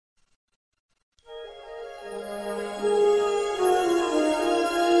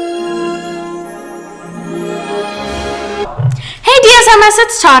DSMS,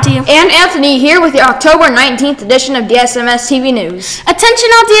 it's Tati. And Anthony here with the October 19th edition of DSMS TV News. Attention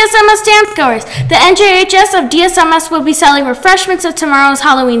all DSMS dance goers. The NJHS of DSMS will be selling refreshments at tomorrow's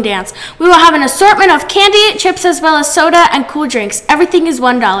Halloween dance. We will have an assortment of candy, chips, as well as soda and cool drinks. Everything is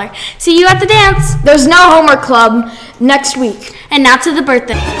 $1. See you at the dance. There's no homework club next week. And now to the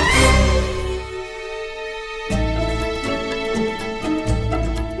birthday.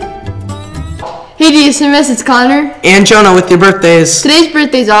 Hey DSMS, it's Connor. And Jonah with your birthdays. Today's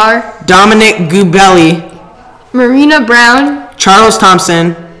birthdays are Dominic Gubelli, Marina Brown, Charles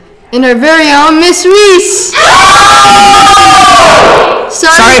Thompson, and our very own Miss Reese.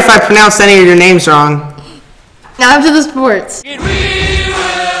 Sorry if I pronounced any of your names wrong. Now to the sports.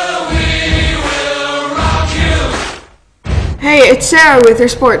 Hey, it's Sarah with your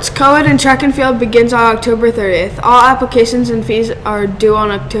sports. Co-ed and track and field begins on October 30th. All applications and fees are due on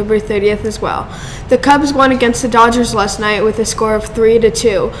October 30th as well. The Cubs won against the Dodgers last night with a score of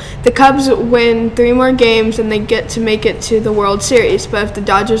 3-2. The Cubs win 3 more games and they get to make it to the World Series, but if the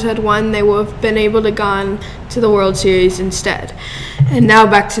Dodgers had won, they would have been able to gone to the World Series instead. And now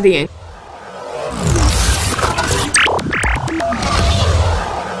back to the Yankees.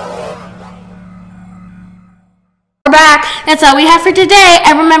 We're back. That's all we have for today.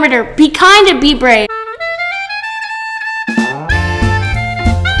 And remember to be kind and be brave.